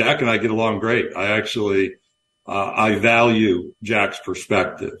to. Jack and I get along great. I value Jack's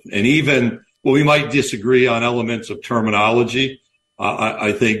perspective. And even while we might disagree on elements of terminology,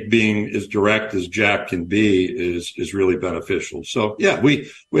 I think being as direct as Jack can be is really beneficial. So, yeah, we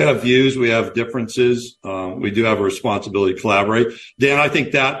have views. We have differences. We do have a responsibility to collaborate. Dan, I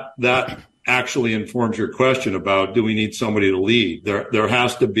think that actually informs your question about, do we need somebody to lead? There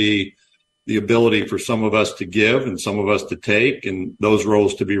has to be the ability for some of us to give and some of us to take, and those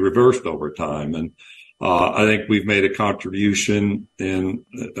roles to be reversed over time. And I think we've made a contribution in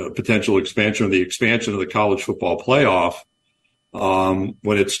potential expansion of the college football playoff.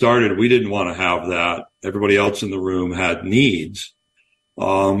 When it started, we didn't want to have that. Everybody else in the room had needs.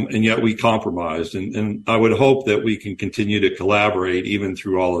 And yet we compromised. And I would hope that we can continue to collaborate even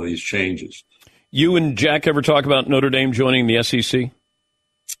through all of these changes. You and Jack ever talk about Notre Dame joining the SEC?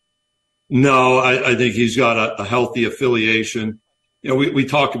 No, I think he's got a healthy affiliation. We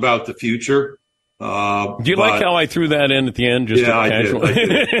talk about the future. Do you like how I threw that in at the end? Just yeah, I did.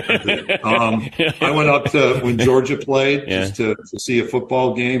 I went up to when Georgia played just to see a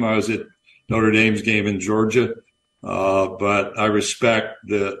football game. I was at Notre Dame's game in Georgia. But I respect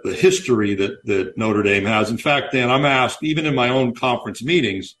the history that Notre Dame has. In fact, Dan, I'm asked, even in my own conference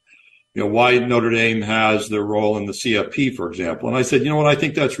meetings, why Notre Dame has their role in the CFP, for example. And I said, I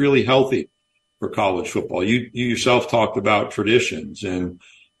think that's really healthy for college football. You yourself talked about traditions, and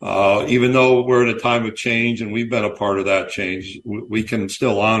even though we're in a time of change and we've been a part of that change, we can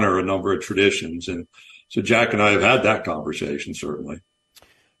still honor a number of traditions. And so Jack and I have had that conversation, certainly.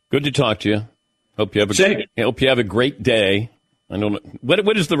 Good to talk to you. Hope you have a great day. I don't know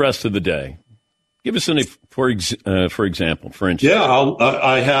what is the rest of the day. Give us for example, for instance.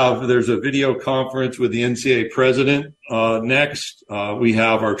 Yeah, there's a video conference with the NCAA president next. We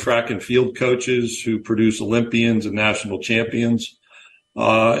have our track and field coaches who produce Olympians and national champions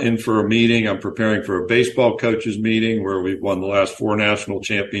in for a meeting. I'm preparing for a baseball coaches meeting where we've won the last 4 national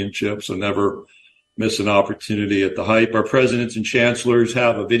championships. So never miss an opportunity at the hype. Our presidents and chancellors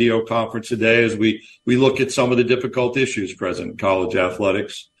have a video conference today as we look at some of the difficult issues present in college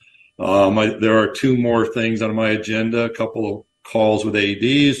athletics. There are 2 more things on my agenda, a couple of calls with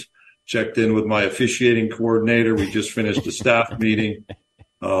ADs, checked in with my officiating coordinator. We just finished a staff meeting.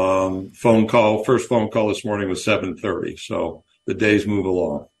 First phone call this morning was 7:30. So the days move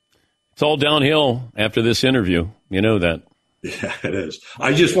along. It's all downhill after this interview. You know that. Yeah, it is.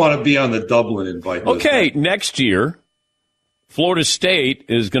 I just want to be on the Dublin invite. Okay, next year, Florida State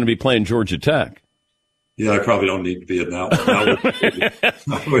is going to be playing Georgia Tech. Yeah, I probably don't need to be in that one.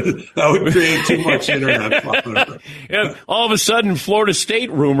 That would create too much internet fodder. And all of a sudden, Florida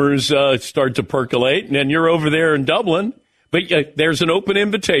State rumors start to percolate, and then you're over there in Dublin. But there's an open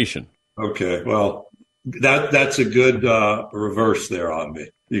invitation. Okay, well, that's a good reverse there on me.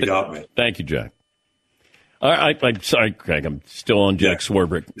 You got me. Thank you, Jack. I'm sorry, Craig. I'm still on Jack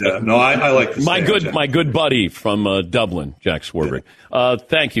Swarbrick. Yeah, no, I like to my good buddy from Dublin, Jack Swarbrick. Yeah.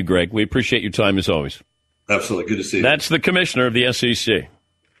 Thank you, Greg. We appreciate your time as always. Absolutely. Good to see you. That's the commissioner of the SEC.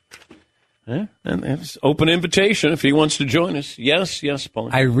 Yeah, and it's open invitation if he wants to join us. Yes, Paul.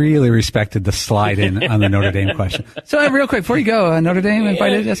 I really respected the slide in on the Notre Dame question. So real quick, before you go, Notre Dame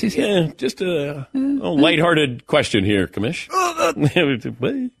invited SEC? Yeah, just a lighthearted question here, Commish.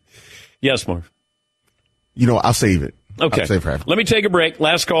 Yes, Marv. I'll save it. Okay. I'll save forever. Let me take a break.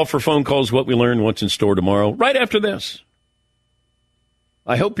 Last call for phone calls, what we learned, what's in store tomorrow, right after this.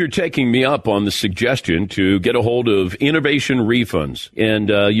 I hope you're taking me up on the suggestion to get a hold of Innovation Refunds. And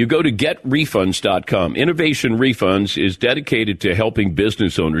you go to getrefunds.com. Innovation Refunds is dedicated to helping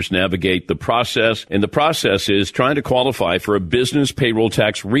business owners navigate the process. And the process is trying to qualify for a business payroll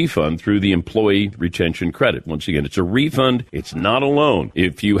tax refund through the Employee Retention Credit. Once again, it's a refund. It's not a loan.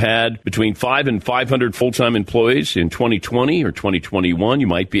 If you had between 5 and 500 full-time employees in 2020 or 2021, you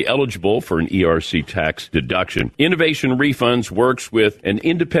might be eligible for an ERC tax deduction. Innovation Refunds works with an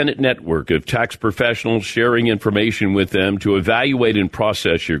independent network of tax professionals, sharing information with them to evaluate and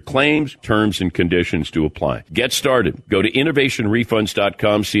process your claims. Terms and conditions to apply. Get started. Go to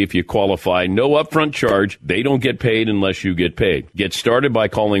innovationrefunds.com. See if you qualify. No upfront charge. They don't get paid unless you get paid. Get started by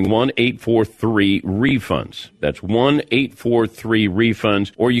calling 1-843-REFUNDS. That's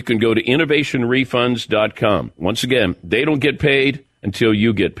 1-843-REFUNDS. Or you can go to innovationrefunds.com. Once again, they don't get paid until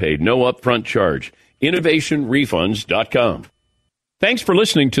you get paid. No upfront charge. innovationrefunds.com. Thanks for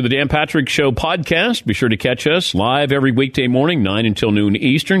listening to the Dan Patrick Show podcast. Be sure to catch us live every weekday morning, 9 until noon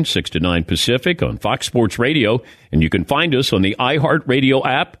Eastern, 6 to 9 Pacific on Fox Sports Radio. And you can find us on the iHeartRadio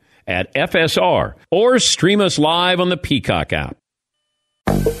app at FSR or stream us live on the Peacock app.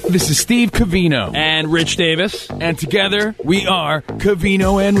 This is Steve Covino and Rich Davis, and together we are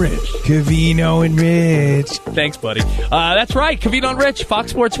Covino and Rich. Covino and Rich. Thanks, buddy. That's right, Covino and Rich,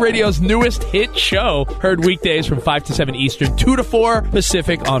 Fox Sports Radio's newest hit show. Heard weekdays from 5 to 7 Eastern, 2 to 4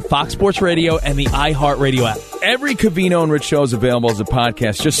 Pacific on Fox Sports Radio and the iHeartRadio app. Every Covino and Rich show is available as a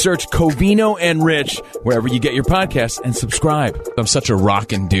podcast. Just search Covino and Rich wherever you get your podcasts and subscribe. I'm such a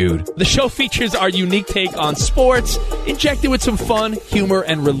rockin' dude. The show features our unique take on sports, injected with some fun, humor,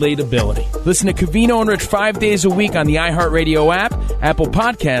 and relatability. Listen to Covino and Rich 5 days a week on the iHeartRadio app, Apple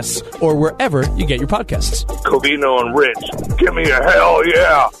Podcasts, or wherever you get your podcasts. Covino and Rich, give me a hell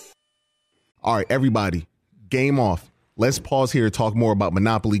yeah. All right, everybody, game off. Let's pause here to talk more about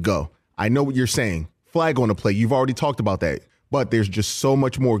Monopoly Go. I know what you're saying. Flag on the play. You've already talked about that. But there's just so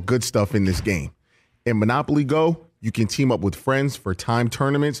much more good stuff in this game. In Monopoly Go, you can team up with friends for timed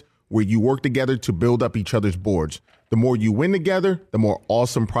tournaments where you work together to build up each other's boards. The more you win together, the more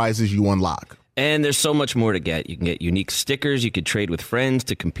awesome prizes you unlock. And there's so much more to get. You can get unique stickers. You could trade with friends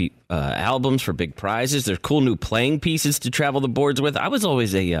to compete albums for big prizes. There's cool new playing pieces to travel the boards with. I was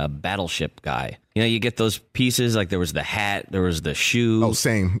always a battleship guy. You know, you get those pieces, like there was the hat, there was the shoe. Oh,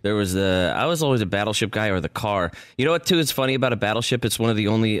 same. I was always a battleship guy, or the car. You know what, too, is funny about a battleship? It's one of the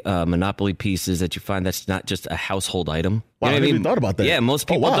only Monopoly pieces that you find that's not just a household item. Wow, You know I never even thought about that. Yeah, most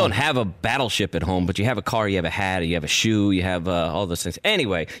people wow. don't have a battleship at home, but you have a car, you have a hat, you have a shoe, you have all those things.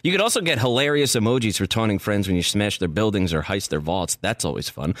 Anyway, you could also get hilarious emojis for taunting friends when you smash their buildings or heist their vaults. That's always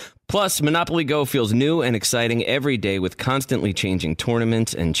fun. Plus, Monopoly Go feels new and exciting every day with constantly changing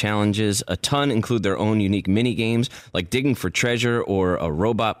tournaments and challenges. A ton include their own unique mini games like digging for treasure or a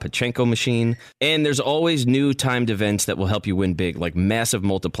robot Pachinko machine. And there's always new timed events that will help you win big, like massive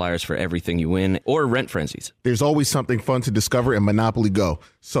multipliers for everything you win or rent frenzies. There's always something fun to discover in Monopoly Go.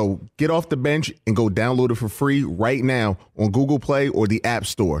 So get off the bench and go download it for free right now on Google Play or the App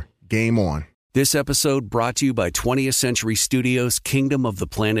Store. Game on. This episode brought to you by 20th Century Studios' Kingdom of the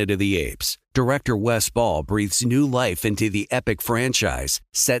Planet of the Apes. Director Wes Ball breathes new life into the epic franchise,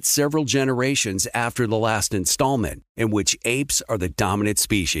 set several generations after the last installment, in which apes are the dominant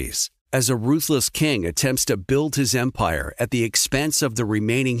species. As a ruthless king attempts to build his empire at the expense of the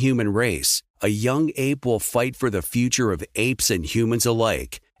remaining human race, a young ape will fight for the future of apes and humans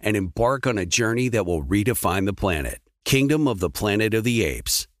alike and embark on a journey that will redefine the planet. Kingdom of the Planet of the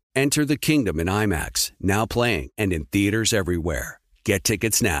Apes. Enter the kingdom in IMAX, now playing and in theaters everywhere. Get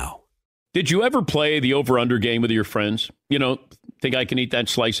tickets now. Did you ever play the over-under game with your friends? You know, think I can eat that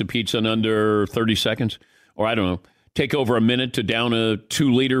slice of pizza in under 30 seconds? Or I don't know, take over a minute to down a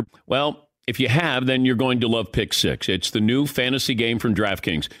 2-liter? Well, if you have, then you're going to love Pick 6. It's the new fantasy game from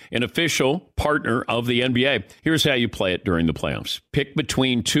DraftKings, an official partner of the NBA. Here's how you play it during the playoffs. Pick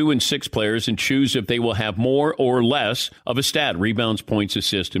between 2 and 6 players and choose if they will have more or less of a stat, rebounds, points,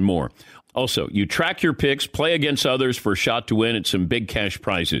 assists, and more. Also, you track your picks, play against others for a shot to win and some big cash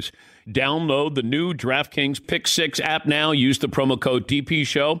prizes. Download the new DraftKings Pick 6 app now. Use the promo code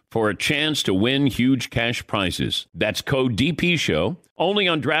DPSHOW for a chance to win huge cash prizes. That's code DPSHOW. Only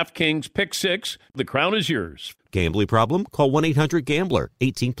on DraftKings Pick 6. The crown is yours. Gambling problem? Call 1-800-GAMBLER.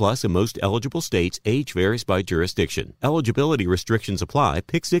 18 plus in most eligible states. Age varies by jurisdiction. Eligibility restrictions apply.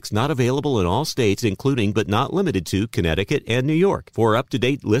 Pick 6 not available in all states, including but not limited to Connecticut and New York. For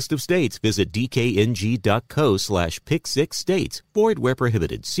up-to-date list of states, visit dkng.co/pick6states. Void where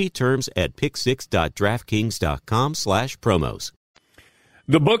prohibited. See terms at pick6.draftkings.com/promos.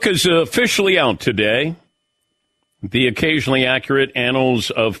 The book is officially out today. The occasionally accurate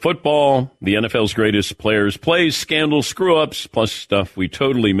annals of football, the NFL's greatest players, plays, scandals, screw-ups, plus stuff we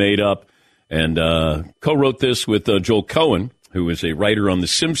totally made up. And co-wrote this with Joel Cohen, who is a writer on The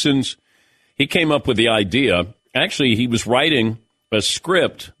Simpsons. He came up with the idea. Actually, he was writing a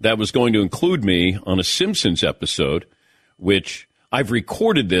script that was going to include me on a Simpsons episode, which I've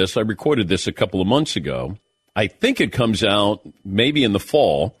recorded this. I recorded this a couple of months ago. I think it comes out maybe in the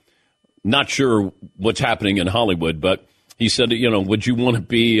fall. Not sure what's happening in Hollywood, but he said, you know, would you want to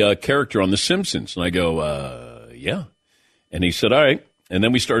be a character on The Simpsons? And I go, yeah. And he said, all right. And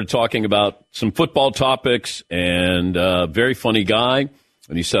then we started talking about some football topics, and very funny guy.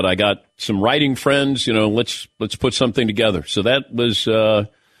 And he said, I got some writing friends, you know, let's put something together. So that was a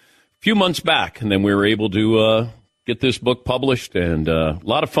few months back, and then we were able to get this book published, and a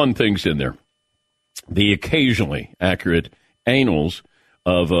lot of fun things in there. The occasionally accurate annals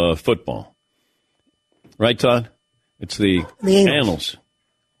of football. Right, Todd? It's the annals.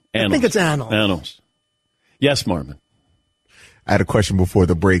 I think it's annals. Annals. Yes, Marvin. I had a question before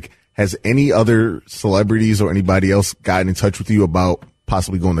the break. Has any other celebrities or anybody else gotten in touch with you about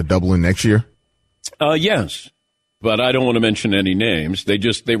possibly going to Dublin next year? Yes, but I don't want to mention any names.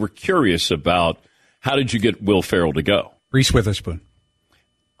 They were curious about how did you get Will Ferrell to go? Reese Witherspoon.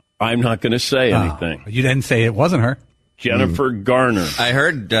 I'm not going to say anything. You didn't say it wasn't her. Jennifer Garner. I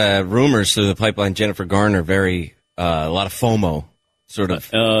heard rumors through the pipeline. Jennifer Garner, a lot of FOMO, sort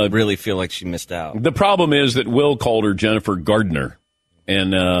of really feel like she missed out. The problem is that Will called her Jennifer Gardner,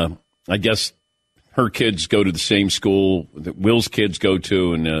 and I guess her kids go to the same school that Will's kids go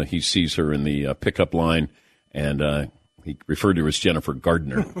to, and he sees her in the pickup line, and he referred to her as Jennifer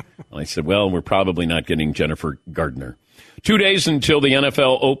Gardner. I said, well, we're probably not getting Jennifer Gardner. 2 days until the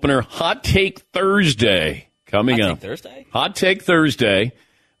NFL opener. Hot Take Thursday. Coming up. Hot Take Thursday.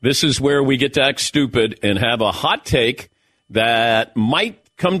 This is where we get to act stupid and have a hot take that might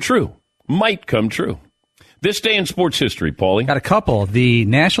come true. Might come true. This day in sports history, Paulie. Got a couple. The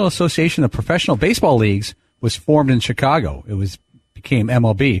National Association of Professional Baseball Leagues was formed in Chicago. It became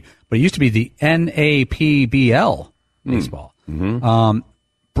MLB, but it used to be the NAPBL baseball. Mm-hmm.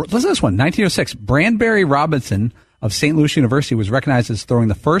 Listen to this one. 1906, Branberry Robinson of St. Louis University was recognized as throwing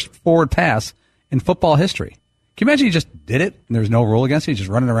the first forward pass in football history. Can you imagine he just did it and there was no rule against it? He just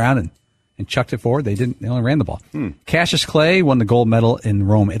running around and chucked it forward. They only ran the ball. Cassius Clay won the gold medal in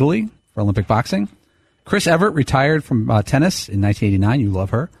Rome, Italy for Olympic boxing. Chris Evert retired from tennis in 1989. You love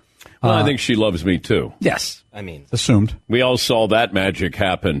her. Well, I think she loves me too. Yes. I mean, assumed. We all saw that magic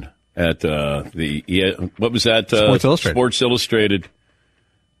happen at what was that? Sports Illustrated.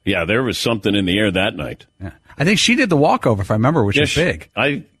 Yeah, there was something in the air that night. Yeah. I think she did the walkover, if I remember, which is big.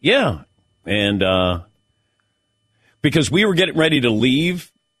 And because we were getting ready to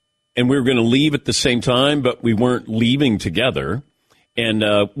leave, and we were going to leave at the same time, but we weren't leaving together. And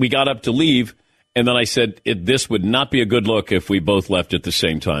we got up to leave, and then I said, this would not be a good look if we both left at the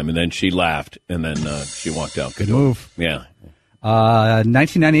same time. And then she laughed, and then she walked out. Good move. Yeah.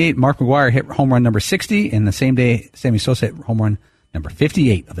 1998, Mark McGwire hit home run number 60, and the same day, Sammy Sosa hit home run number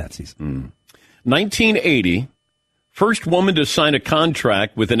 58 of that season. 1980, First woman to sign a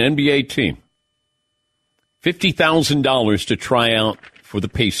contract with an NBA team. $50,000 to try out for the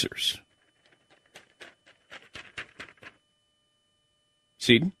Pacers.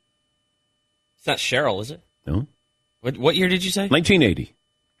 Seton? It's not Cheryl, is it? No. What year did you say? 1980.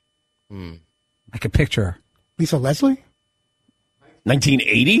 I could picture her. Lisa Leslie?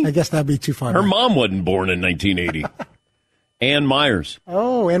 1980? I guess that'd be too far. Her mom wasn't born in 1980. Ann Myers.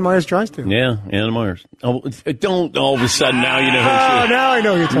 Oh, Ann Myers Johnston. Yeah, Ann Myers. Oh, don't all of a sudden now you know who she is. Oh, now I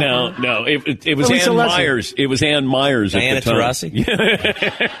know you're talking about. No, it was Lisa Ann Leslie. Myers. It was Ann Myers Diana at the time.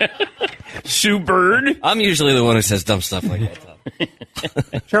 Taurasi? Sue Bird. I'm usually the one who says dumb stuff like that.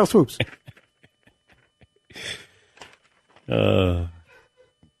 Cheryl Swoops.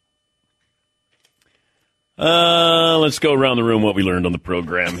 Let's go around the room what we learned on the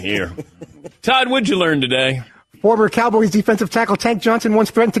program here. Todd, what'd you learn today? Former Cowboys defensive tackle Tank Johnson once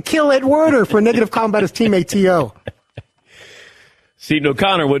threatened to kill Ed Werder for a negative comment about his teammate T.O. Seton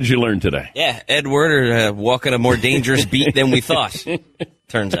O'Connor, what did you learn today? Yeah, Ed Werder walking a more dangerous beat than we thought,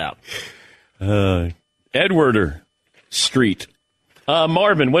 turns out. Ed Werder Street.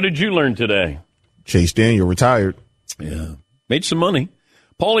 Marvin, what did you learn today? Chase Daniel retired. Yeah. Made some money.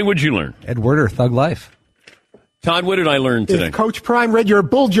 Paulie, what'd you learn? Ed Werder, Thug Life. Todd, what did I learn today? If Coach Prime read your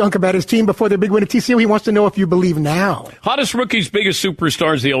bull junk about his team before their big win at TCU, he wants to know if you believe now. Hottest rookies, biggest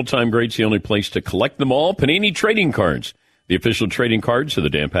superstars, the all-time greats, the only place to collect them all. Panini Trading Cards, the official trading cards of the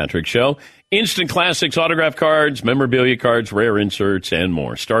Dan Patrick Show. Instant classics, autograph cards, memorabilia cards, rare inserts, and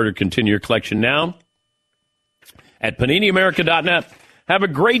more. Start or continue your collection now at PaniniAmerica.net. Have a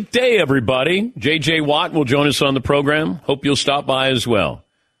great day, everybody. J.J. Watt will join us on the program. Hope you'll stop by as well.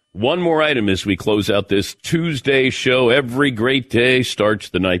 One more item as we close out this Tuesday show. Every great day starts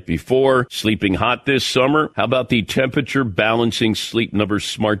the night before. Sleeping hot this summer? How about the temperature balancing Sleep Number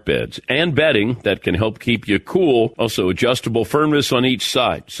smart beds and bedding that can help keep you cool? Also adjustable firmness on each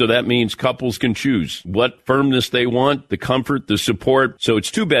side. So that means couples can choose what firmness they want, the comfort, the support. So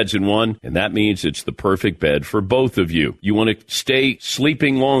it's 2 beds in one, and that means it's the perfect bed for both of you. You want to stay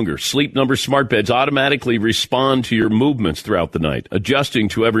sleeping longer. Sleep Number smart beds automatically respond to your movements throughout the night, adjusting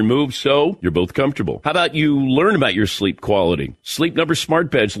to every move so you're both comfortable. How about you learn about your sleep quality? Sleep Number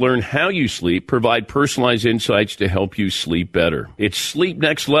smart beds learn how you sleep, provide personalized insights to help you sleep better. It's sleep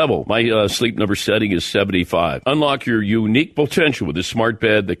next level. My Sleep Number setting is 75. Unlock your unique potential with a smart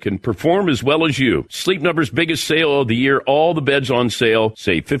bed that can perform as well as you. Sleep Number's biggest sale of the year, all the beds on sale.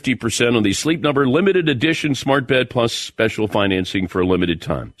 Save 50% on the Sleep Number limited edition smart bed plus special financing for a limited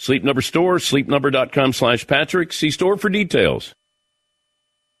time. Sleep Number store, sleepnumber.com/Patrick. See store for details.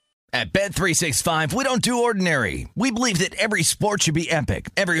 At Bet365, we don't do ordinary. We believe that every sport should be epic.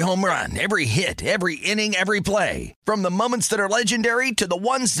 Every home run, every hit, every inning, every play. From the moments that are legendary to the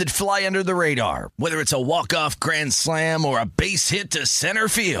ones that fly under the radar. Whether it's a walk-off grand slam or a base hit to center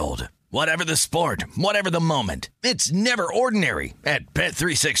field. Whatever the sport, whatever the moment. It's never ordinary at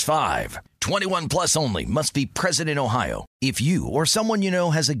Bet365. 21 plus only. Must be present in Ohio. If you or someone you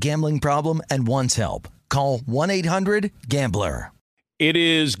know has a gambling problem and wants help, call 1-800-GAMBLER. It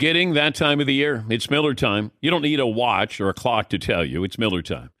is getting that time of the year. It's Miller time. You don't need a watch or a clock to tell you. It's Miller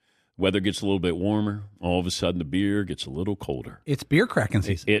time. Weather gets a little bit warmer. All of a sudden, the beer gets a little colder. It's beer cracking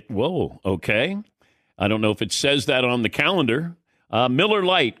season. Whoa, okay. I don't know if it says that on the calendar. Miller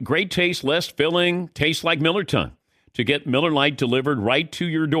Lite, great taste, less filling, tastes like Miller time. To get Miller Lite delivered right to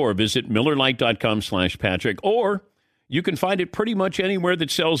your door, visit MillerLite.com/Patrick, or you can find it pretty much anywhere that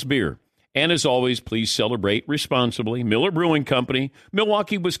sells beer. And as always, please celebrate responsibly. Miller Brewing Company,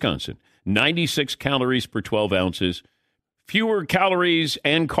 Milwaukee, Wisconsin. 96 calories per 12 ounces. Fewer calories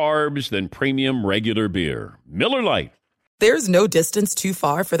and carbs than premium regular beer. Miller Lite. There's no distance too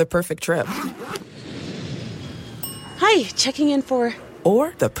far for the perfect trip. Hi, checking in for...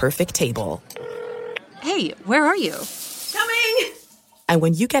 Or the perfect table. Hey, where are you? Coming! And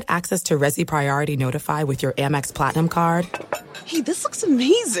when you get access to Resi Priority Notify with your Amex Platinum card... Hey, this looks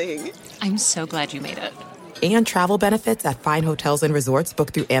amazing. I'm so glad you made it. And travel benefits at fine hotels and resorts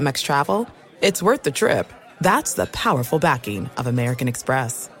booked through Amex Travel, it's worth the trip. That's the powerful backing of American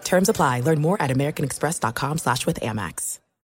Express. Terms apply. Learn more at americanexpress.com/withAmex.